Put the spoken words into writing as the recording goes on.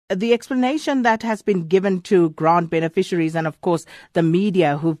the explanation that has been given to grant beneficiaries and, of course, the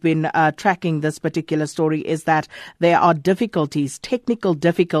media who've been tracking this particular story is that there are technical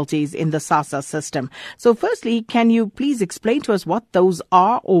difficulties in the SASSA system. So firstly, can you please explain to us what those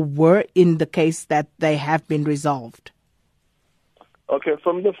are or were in the case that they have been resolved? Okay,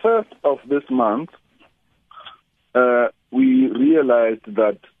 from the 1st of this month, we realized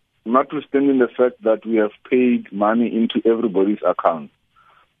that notwithstanding the fact that we have paid money into everybody's account,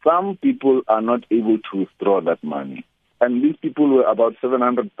 some people are not able to withdraw that money. And these people were about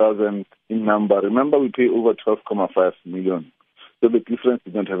 700,000 in number. Remember, we pay over 12.5 million. So the difference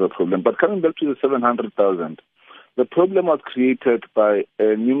did not have a problem. But coming back to the 700,000, the problem was created by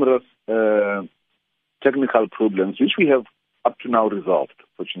numerous technical problems, which we have up to now resolved,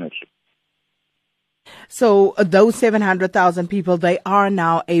 fortunately. So those 700,000 people, they are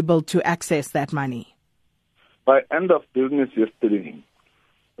now able to access that money? By end of business yesterday,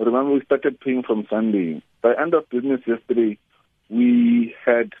 remember we started paying from Sunday. By end of business yesterday, we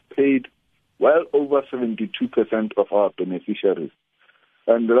had paid well over 72% of our beneficiaries.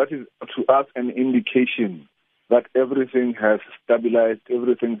 And that is to us an indication that everything has stabilized,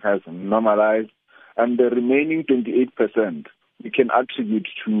 everything has normalized, and the remaining 28% we can attribute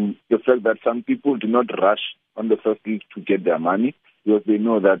to the fact that some people do not rush on the first week to get their money because they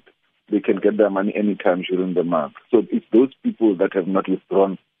know that they can get their money anytime during the month. So it's those people that have not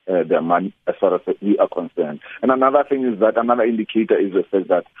withdrawn their money as far as we are concerned. And another thing is that another indicator is the fact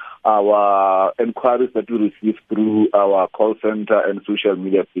that our inquiries that we receive through our call center and social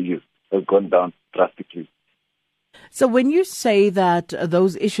media pages have gone down drastically. So when you say that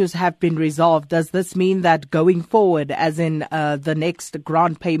those issues have been resolved, does this mean that going forward, as in the next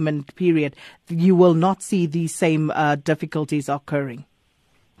grant payment period, you will not see these same difficulties occurring?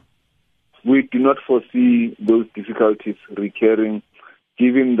 We do not foresee those difficulties recurring,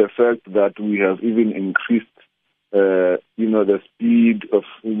 given the fact that we have even increased, the speed of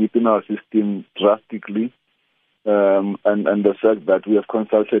within our system drastically, and the fact that we have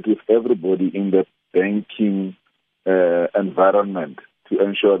consulted with everybody in the banking environment to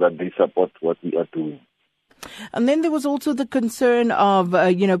ensure that they support what we are doing. And then there was also the concern of,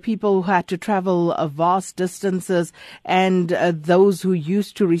 people who had to travel vast distances and those who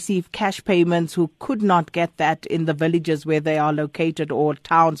used to receive cash payments who could not get that in the villages where they are located or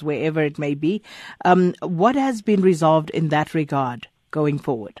towns, wherever it may be. What has been resolved in that regard going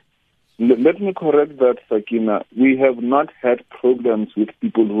forward? Let me correct that, Sakina. We have not had problems with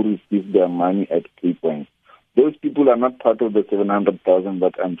people who receive their money at PayPoint. Those people are not part of the 700,000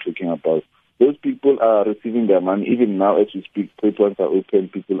 that I'm talking about. Those people are receiving their money. Even now, as we speak, PayPoints are open.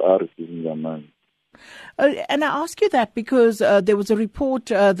 People are receiving their money. And I ask you that because there was a report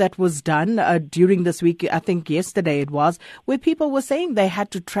that was done during this week, I think yesterday it was, where people were saying they had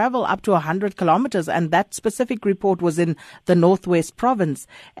to travel up to 100 kilometers. And that specific report was in the Northwest Province.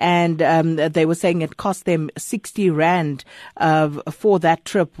 And they were saying it cost them 60 Rand for that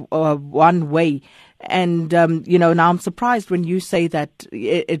trip one way. And, now I'm surprised when you say that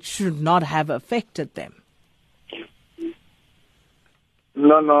it should not have affected them.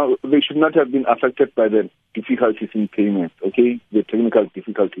 No, they should not have been affected by the difficulties in payment, okay? The technical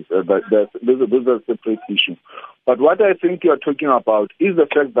difficulties. But those are separate issues. But what I think you are talking about is the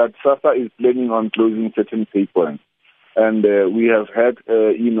fact that SASSA is planning on closing certain PayPoints. And we have had,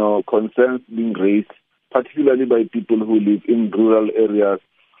 concerns being raised, particularly by people who live in rural areas,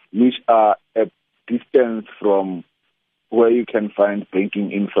 which are a distance from where you can find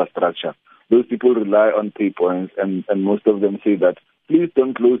banking infrastructure. Those people rely on PayPoints, and most of them say that please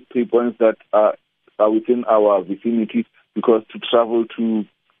don't close PayPoints that are within our vicinity, because to travel to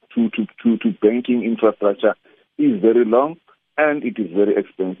banking infrastructure is very long and it is very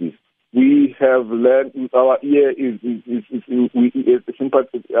expensive. We have learned our ear is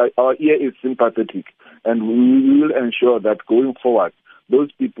sympathetic, and we will ensure that going forward,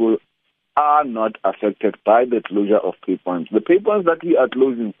 those people are not affected by the closure of PayPoints. The PayPoints that we are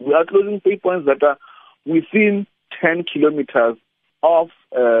closing PayPoints that are within 10 kilometers of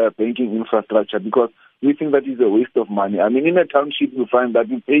banking infrastructure, because we think that is a waste of money. I mean, in a township, you find that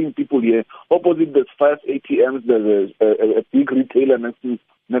you're paying people here. Opposite there's 5 ATMs, there's a big retailer next to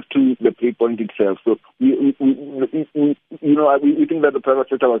the PayPoint itself. So we think that the private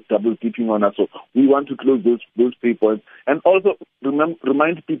sector was double dipping on us. So we want to close those PayPoints, and also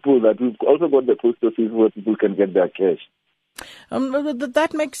remind people that we've also got the post office where people can get their cash.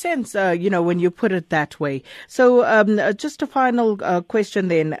 That makes sense, when you put it that way. So just a final question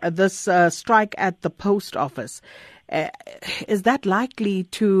then. This strike at the post office, Is that likely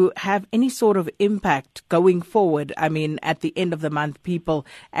to have any sort of impact going forward? I mean, at the end of the month, people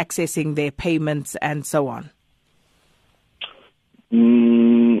accessing their payments and so on.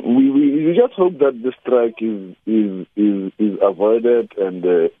 We just hope that the strike is avoided and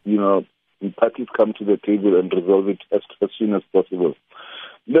parties come to the table and resolve it as soon as possible.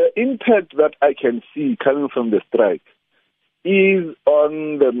 The impact that I can see coming from the strike is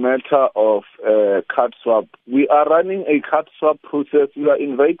on the matter of card swap. We are running a card swap process. We are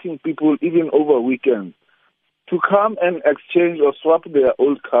inviting people even over weekends to come and exchange or swap their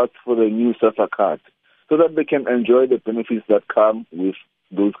old cards for the new SASSA card, so that they can enjoy the benefits that come with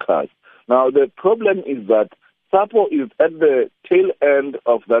those cards. Now, the problem is that SAPO is at the tail end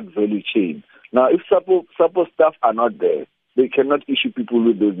of that value chain. Now, if SAPO staff are not there, they cannot issue people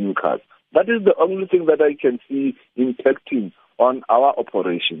with those new cards. That is the only thing that I can see impacting on our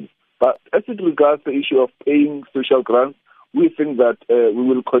operations. But as it regards the issue of paying social grants, we think that we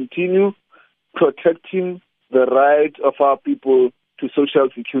will continue protecting the right of our people to social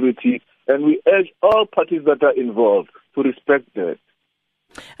security, and we urge all parties that are involved to respect that.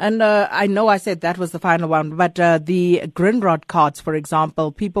 And I know I said that was the final one, but the Grindrod cards, for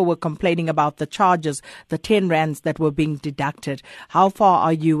example, people were complaining about the charges, the 10 rands that were being deducted. How far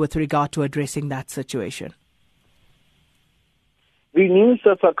are you with regard to addressing that situation? The new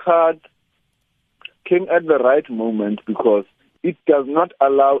SASSA card came at the right moment because it does not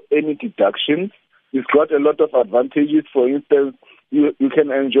allow any deductions. It's got a lot of advantages. For instance, you can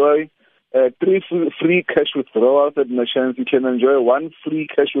enjoy 3 free cash withdrawals at merchants. You can enjoy 1 free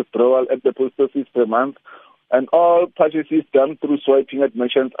cash withdrawal at the post office per month. And all purchases done through swiping at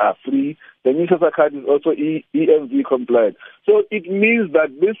merchants are free. The new SASSA card is also EMV compliant. So it means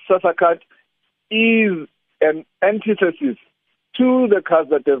that this SASSA card is an antithesis to the cards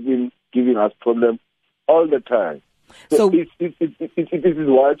that have been giving us problems all the time. So it is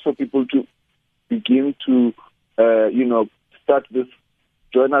wise for people to begin to, start this,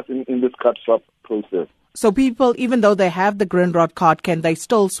 join us in this card swap process. So people, even though they have the Grindrod card, can they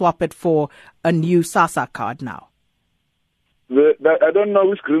still swap it for a new SASSA card now? I don't know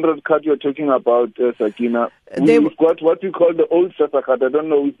which Grindrod card you're talking about, Sakina. We've got what you call the old SASSA card. I don't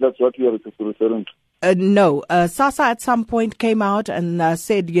know if that's what you are referring to. No. SASSA at some point came out and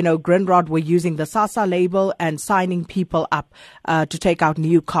said, Grindrod were using the SASSA label and signing people up to take out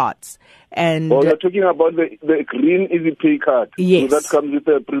new cards. And you're talking about the green Easy Pay card. Yes. So that comes with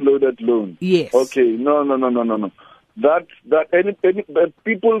a preloaded loan. Yes. Okay. No. That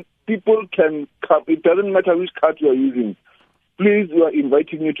people can come. It doesn't matter which card you are using. Please, we are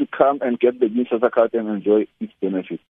inviting you to come and get the new SASSA card and enjoy its benefits.